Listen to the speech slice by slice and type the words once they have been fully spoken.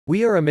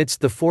We are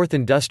amidst the fourth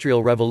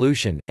industrial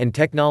revolution, and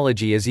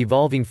technology is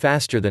evolving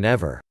faster than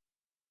ever.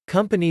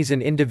 Companies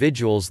and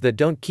individuals that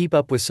don't keep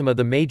up with some of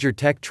the major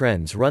tech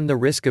trends run the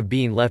risk of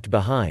being left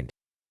behind.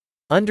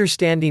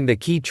 Understanding the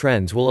key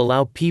trends will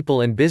allow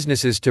people and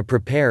businesses to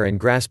prepare and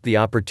grasp the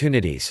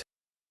opportunities.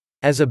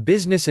 As a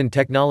business and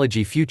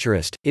technology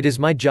futurist, it is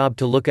my job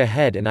to look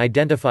ahead and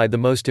identify the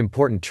most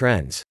important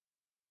trends.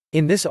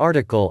 In this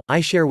article,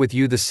 I share with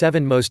you the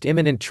 7 most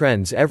imminent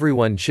trends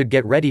everyone should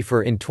get ready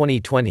for in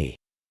 2020.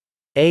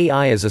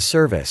 AI as a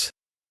service.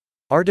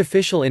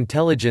 Artificial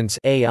intelligence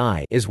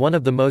 (AI) is one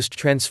of the most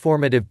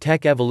transformative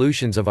tech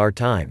evolutions of our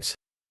times.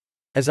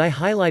 As I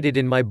highlighted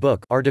in my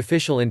book,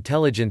 Artificial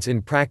Intelligence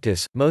in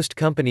Practice, most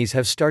companies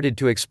have started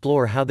to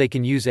explore how they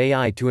can use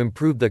AI to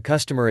improve the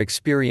customer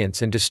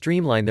experience and to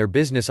streamline their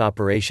business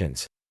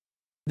operations.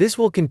 This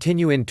will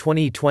continue in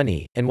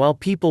 2020, and while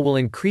people will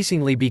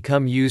increasingly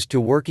become used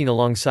to working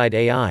alongside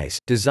AIs,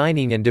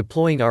 designing and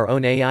deploying our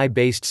own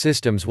AI-based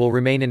systems will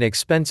remain an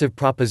expensive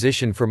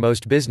proposition for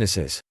most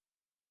businesses.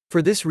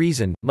 For this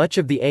reason, much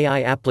of the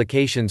AI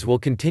applications will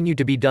continue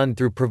to be done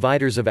through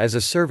providers of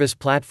as-a-service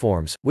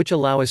platforms, which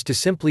allow us to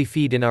simply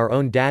feed in our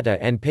own data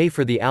and pay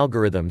for the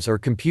algorithms or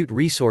compute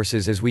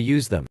resources as we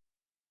use them.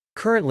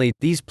 Currently,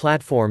 these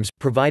platforms,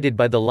 provided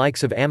by the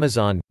likes of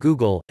Amazon,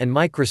 Google, and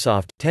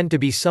Microsoft, tend to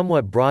be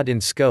somewhat broad in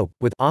scope,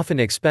 with often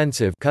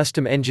expensive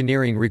custom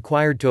engineering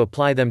required to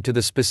apply them to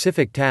the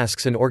specific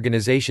tasks an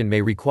organization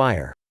may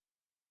require.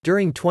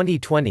 During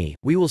 2020,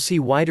 we will see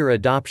wider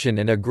adoption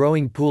and a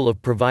growing pool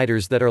of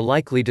providers that are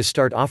likely to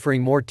start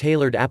offering more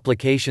tailored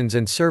applications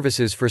and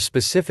services for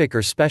specific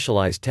or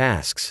specialized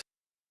tasks.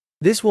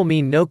 This will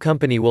mean no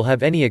company will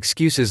have any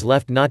excuses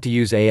left not to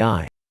use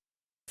AI.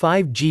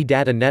 5G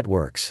data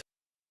networks.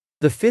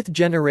 The 5th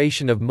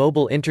generation of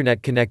mobile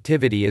internet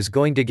connectivity is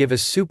going to give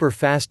us super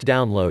fast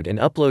download and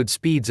upload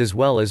speeds as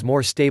well as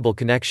more stable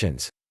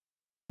connections.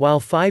 While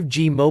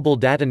 5G mobile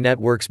data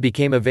networks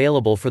became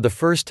available for the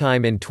first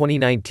time in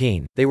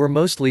 2019, they were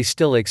mostly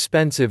still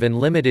expensive and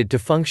limited to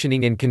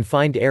functioning in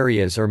confined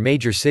areas or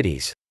major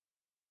cities.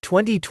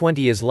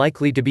 2020 is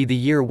likely to be the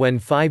year when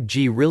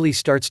 5G really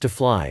starts to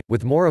fly,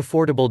 with more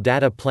affordable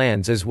data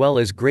plans as well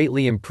as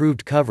greatly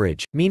improved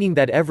coverage, meaning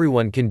that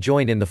everyone can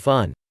join in the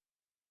fun.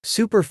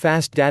 Super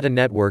fast data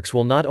networks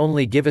will not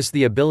only give us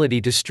the ability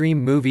to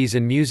stream movies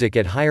and music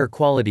at higher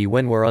quality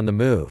when we're on the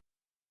move.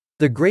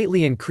 The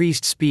greatly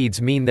increased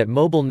speeds mean that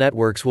mobile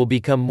networks will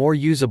become more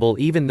usable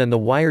even than the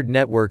wired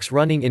networks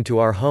running into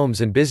our homes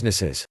and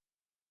businesses.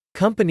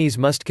 Companies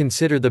must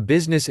consider the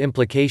business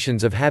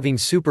implications of having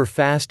super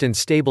fast and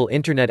stable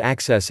internet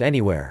access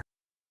anywhere.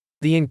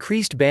 The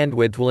increased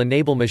bandwidth will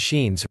enable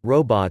machines,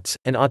 robots,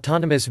 and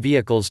autonomous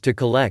vehicles to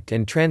collect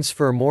and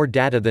transfer more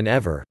data than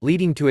ever,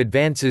 leading to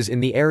advances in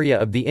the area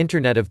of the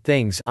Internet of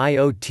Things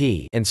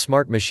 (IoT) and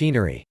smart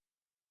machinery.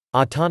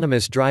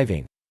 Autonomous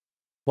driving.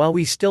 While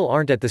we still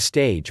aren't at the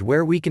stage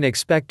where we can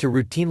expect to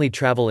routinely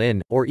travel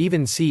in, or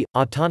even see,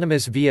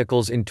 autonomous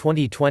vehicles in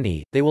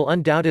 2020, they will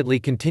undoubtedly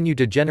continue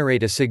to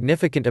generate a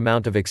significant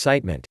amount of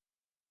excitement.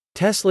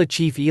 Tesla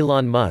chief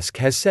Elon Musk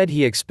has said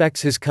he expects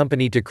his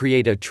company to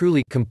create a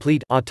truly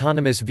complete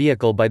autonomous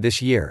vehicle by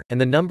this year, and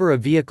the number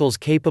of vehicles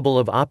capable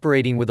of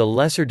operating with a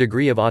lesser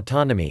degree of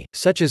autonomy,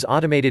 such as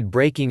automated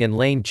braking and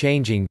lane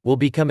changing, will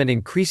become an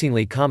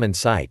increasingly common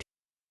sight.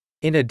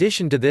 In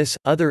addition to this,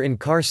 other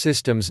in-car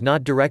systems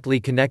not directly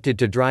connected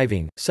to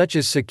driving, such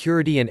as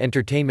security and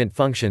entertainment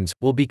functions,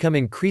 will become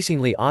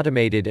increasingly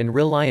automated and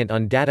reliant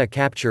on data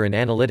capture and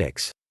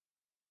analytics.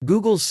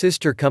 Google's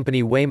sister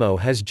company Waymo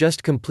has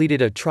just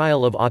completed a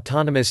trial of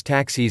autonomous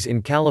taxis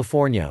in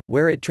California,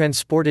 where it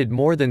transported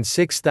more than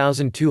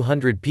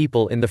 6,200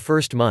 people in the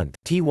first month.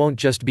 It won't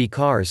just be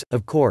cars,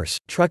 of course.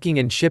 Trucking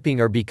and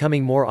shipping are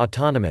becoming more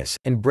autonomous,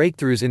 and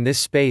breakthroughs in this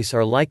space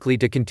are likely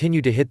to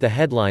continue to hit the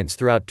headlines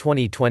throughout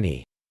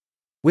 2020.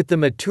 With the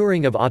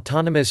maturing of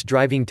autonomous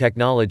driving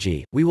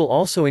technology, we will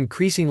also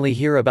increasingly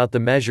hear about the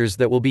measures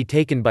that will be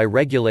taken by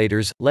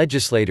regulators,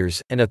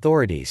 legislators, and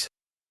authorities.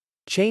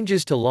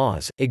 Changes to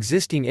laws,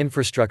 existing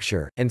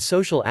infrastructure, and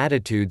social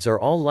attitudes are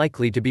all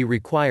likely to be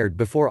required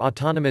before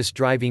autonomous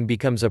driving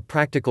becomes a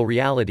practical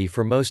reality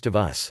for most of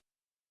us.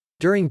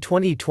 During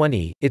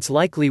 2020, it's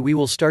likely we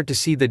will start to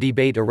see the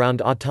debate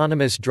around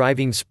autonomous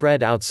driving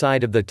spread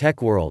outside of the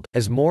tech world,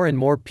 as more and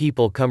more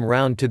people come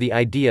round to the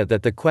idea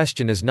that the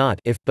question is not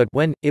if, but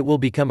when, it will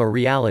become a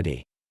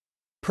reality.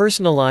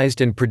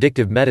 Personalized and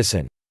predictive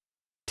medicine.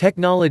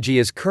 Technology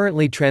is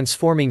currently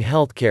transforming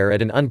healthcare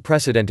at an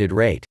unprecedented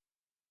rate.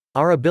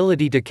 Our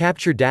ability to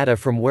capture data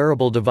from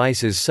wearable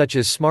devices such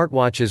as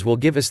smartwatches will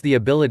give us the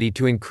ability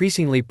to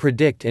increasingly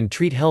predict and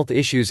treat health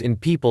issues in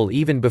people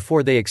even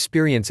before they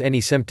experience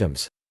any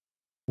symptoms.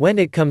 When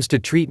it comes to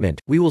treatment,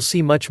 we will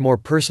see much more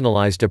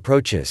personalized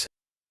approaches.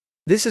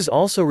 This is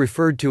also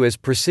referred to as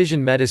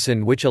precision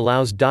medicine, which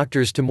allows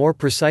doctors to more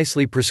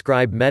precisely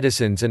prescribe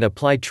medicines and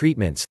apply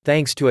treatments,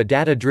 thanks to a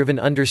data-driven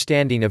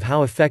understanding of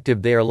how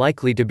effective they are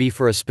likely to be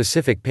for a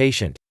specific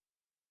patient.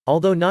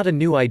 Although not a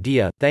new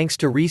idea, thanks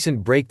to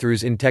recent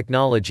breakthroughs in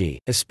technology,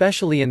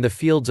 especially in the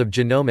fields of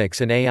genomics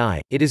and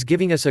AI, it is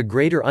giving us a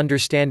greater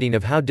understanding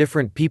of how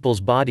different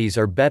people's bodies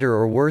are better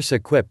or worse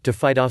equipped to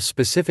fight off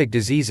specific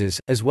diseases,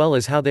 as well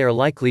as how they are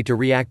likely to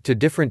react to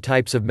different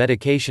types of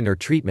medication or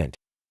treatment.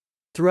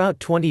 Throughout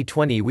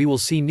 2020 we will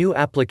see new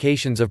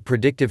applications of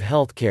predictive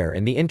healthcare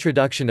and the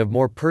introduction of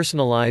more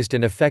personalized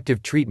and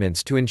effective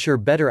treatments to ensure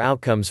better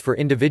outcomes for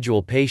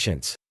individual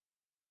patients.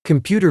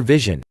 Computer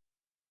vision.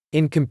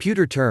 In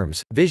computer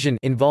terms, vision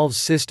involves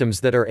systems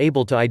that are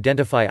able to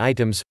identify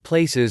items,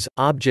 places,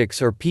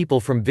 objects or people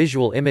from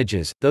visual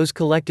images, those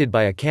collected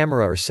by a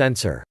camera or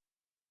sensor.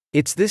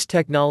 It's this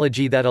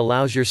technology that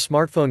allows your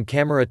smartphone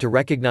camera to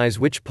recognize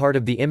which part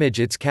of the image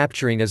it's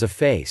capturing as a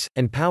face,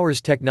 and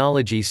powers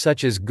technology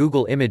such as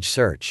Google Image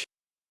Search.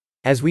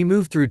 As we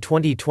move through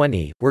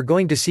 2020, we're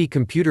going to see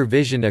computer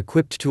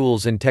vision-equipped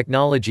tools and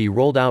technology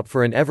rolled out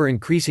for an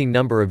ever-increasing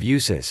number of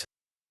uses.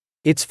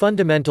 It's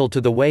fundamental to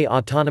the way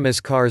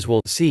autonomous cars will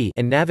see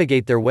and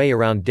navigate their way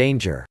around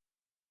danger.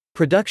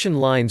 Production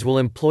lines will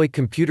employ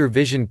computer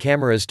vision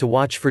cameras to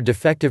watch for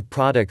defective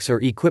products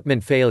or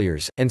equipment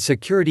failures, and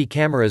security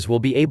cameras will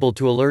be able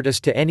to alert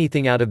us to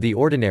anything out of the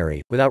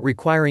ordinary, without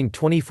requiring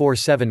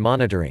 24/7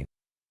 monitoring.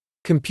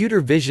 Computer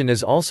vision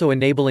is also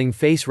enabling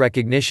face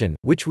recognition,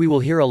 which we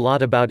will hear a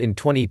lot about in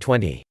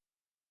 2020.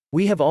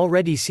 We have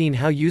already seen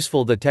how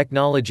useful the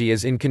technology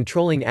is in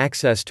controlling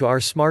access to our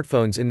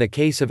smartphones in the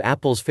case of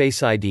Apple's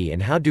Face ID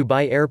and how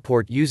Dubai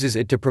Airport uses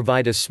it to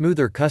provide a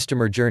smoother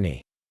customer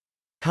journey.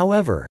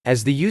 However,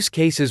 as the use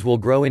cases will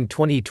grow in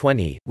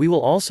 2020, we will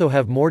also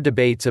have more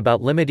debates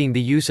about limiting the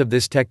use of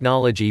this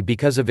technology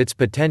because of its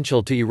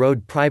potential to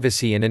erode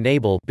privacy and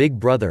enable Big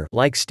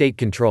Brother-like state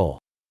control.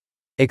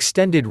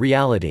 Extended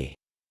reality.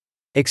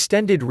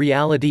 Extended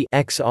reality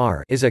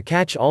 (XR) is a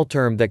catch-all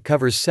term that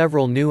covers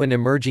several new and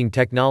emerging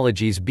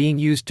technologies being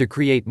used to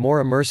create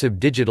more immersive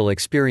digital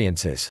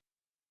experiences.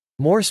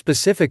 More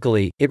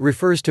specifically, it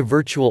refers to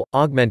virtual,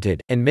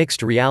 augmented, and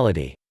mixed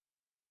reality.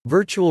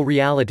 Virtual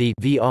reality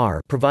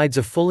 (VR) provides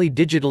a fully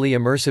digitally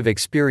immersive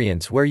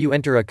experience where you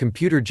enter a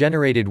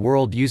computer-generated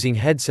world using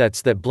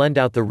headsets that blend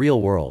out the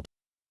real world.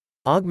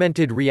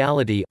 Augmented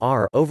reality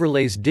 (AR)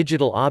 overlays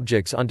digital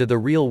objects onto the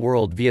real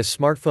world via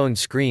smartphone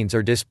screens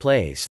or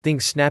displays, think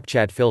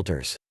Snapchat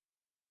filters.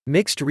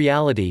 Mixed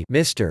reality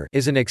 (MR)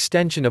 is an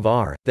extension of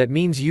AR, that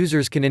means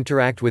users can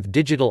interact with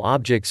digital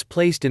objects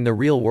placed in the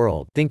real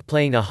world, think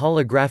playing a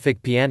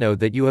holographic piano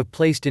that you have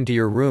placed into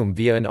your room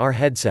via an AR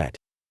headset.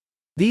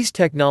 These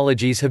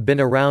technologies have been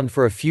around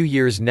for a few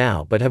years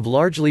now but have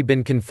largely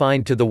been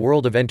confined to the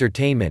world of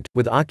entertainment,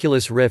 with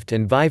Oculus Rift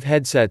and Vive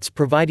headsets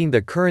providing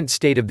the current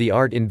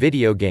state-of-the-art in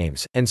video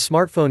games, and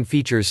smartphone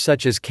features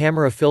such as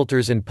camera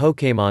filters and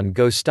Pokémon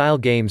Go-style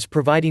games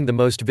providing the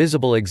most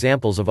visible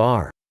examples of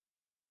AR.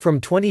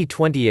 From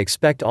 2020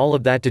 expect all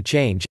of that to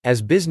change,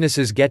 as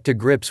businesses get to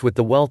grips with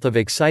the wealth of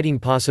exciting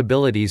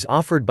possibilities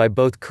offered by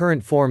both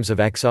current forms of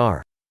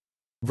XR.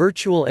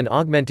 Virtual and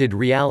augmented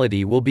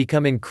reality will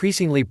become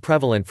increasingly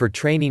prevalent for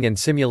training and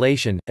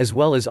simulation, as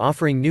well as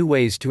offering new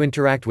ways to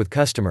interact with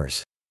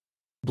customers.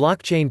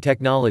 Blockchain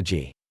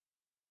technology.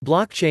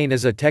 Blockchain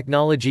is a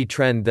technology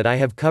trend that I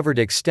have covered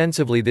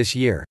extensively this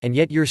year, and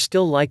yet you're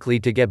still likely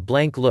to get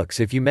blank looks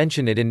if you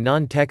mention it in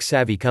non-tech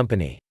savvy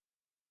company.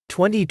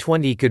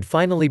 2020 could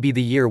finally be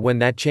the year when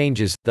that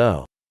changes,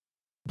 though.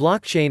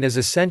 Blockchain is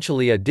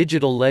essentially a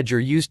digital ledger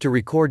used to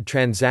record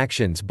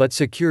transactions but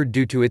secured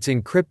due to its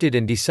encrypted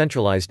and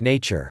decentralized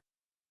nature.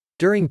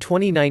 During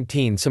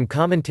 2019, some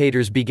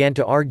commentators began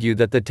to argue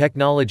that the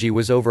technology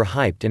was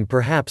overhyped and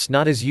perhaps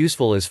not as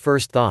useful as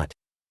first thought.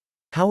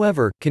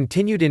 However,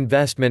 continued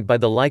investment by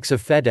the likes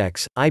of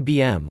FedEx,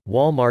 IBM,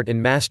 Walmart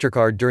and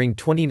MasterCard during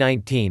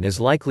 2019 is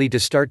likely to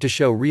start to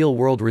show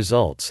real-world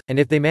results, and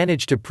if they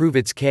manage to prove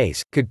its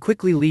case, could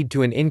quickly lead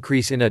to an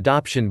increase in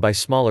adoption by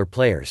smaller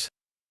players.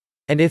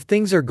 And if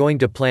things are going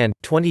to plan,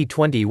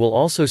 2020 will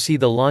also see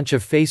the launch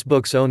of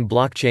Facebook's own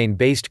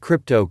blockchain-based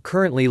crypto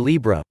currently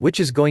Libra, which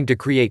is going to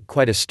create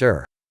quite a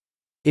stir.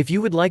 If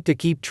you would like to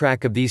keep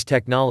track of these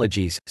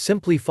technologies,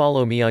 simply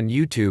follow me on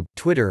YouTube,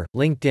 Twitter,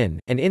 LinkedIn,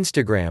 and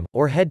Instagram,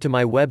 or head to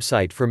my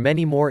website for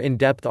many more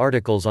in-depth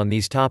articles on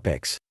these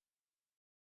topics.